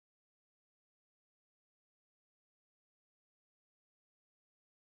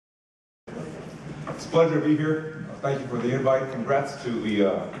a pleasure to be here. Thank you for the invite. Congrats to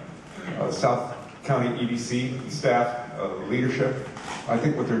the South County EDC staff, leadership. I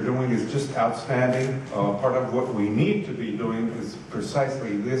think what they're doing is just outstanding. Part of what we need to be doing is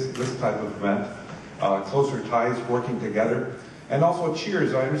precisely this type of event. Closer ties, working together. And also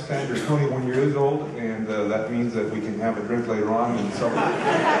cheers. I understand you're 21 years old, and that means that we can have a drink later on and celebrate.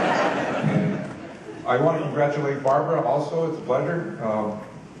 And I want to congratulate Barbara also. It's a pleasure.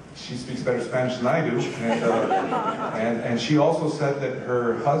 She speaks better Spanish than I do. And she also said that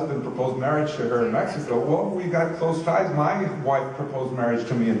her husband proposed marriage to her in Mexico. Well, we got close ties. My wife proposed marriage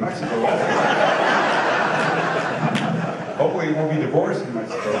to me in Mexico. Hopefully it won't be divorced in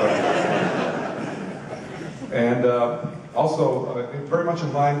Mexico. And also, very much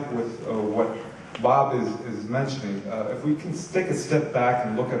in line with what Bob is mentioning, if we can take a step back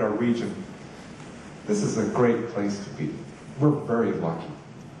and look at our region, this is a great place to be. We're very lucky.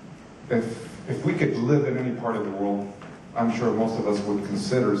 If we could live in any part of the world, I'm sure most of us would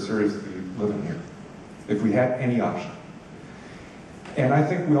consider seriously living here, if we had any option. And I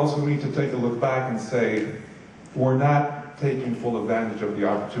think we also need to take a look back and say, we're not taking full advantage of the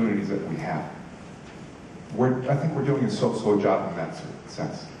opportunities that we have. I think we're doing a so-so job in that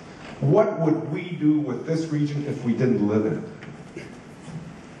sense. What would we do with this region if we didn't live in it?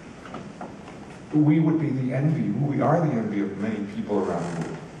 We would be the envy. We are the envy of many people around the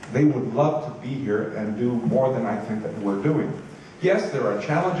world. They would love to be here and do more than I think that we're doing. Yes, there are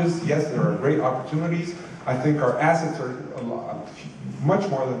challenges. Yes, there are great opportunities. I think our assets are much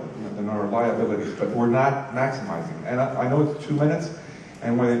more than our liabilities, but we're not maximizing. And I know it's 2 minutes,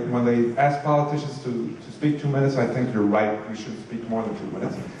 and when they ask politicians to speak 2 minutes, I think you're right. We should speak more than 2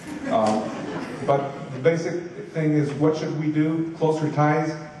 minutes. But the basic thing is, what should we do? Closer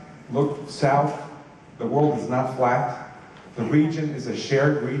ties. Look south. The world is not flat. The region is a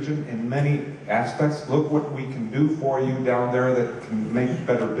shared region in many aspects. Look what we can do for you down there that can make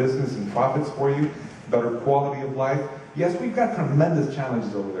better business and profits for you, better quality of life. Yes, we've got tremendous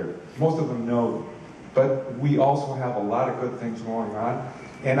challenges over there. Most of them know, but we also have a lot of good things going on.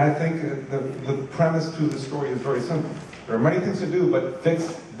 And I think the premise to the story is very simple. There are many things to do, but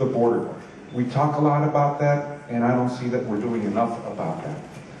fix the border. We talk a lot about that, and I don't see that we're doing enough about that.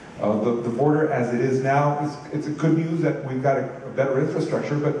 The border as it is now, it's a good news that we've got a better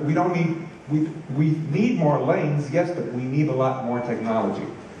infrastructure, but we don't need, we need more lanes, yes, but we need a lot more technology.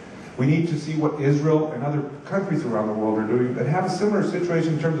 We need to see what Israel and other countries around the world are doing that have a similar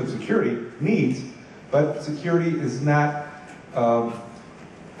situation in terms of security needs, but security is not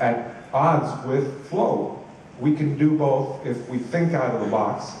at odds with flow. We can do both if we think out of the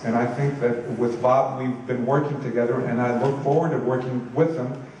box, and I think that with Bob we've been working together, and I look forward to working with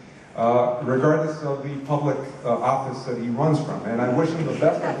him regardless of the public office that he runs from. And I wish him the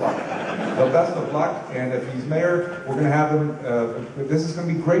best of luck. The best of luck, and if he's mayor, we're going to have him, this is going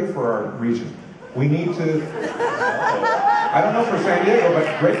to be great for our region. We need to, I don't know for San Diego,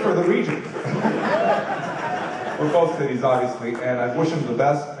 but great for the region. We're both cities, obviously, and I wish him the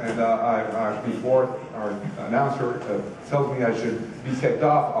best, and before our announcer tells me I should be kicked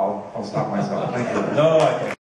off, I'll stop myself. Thank you. No, I think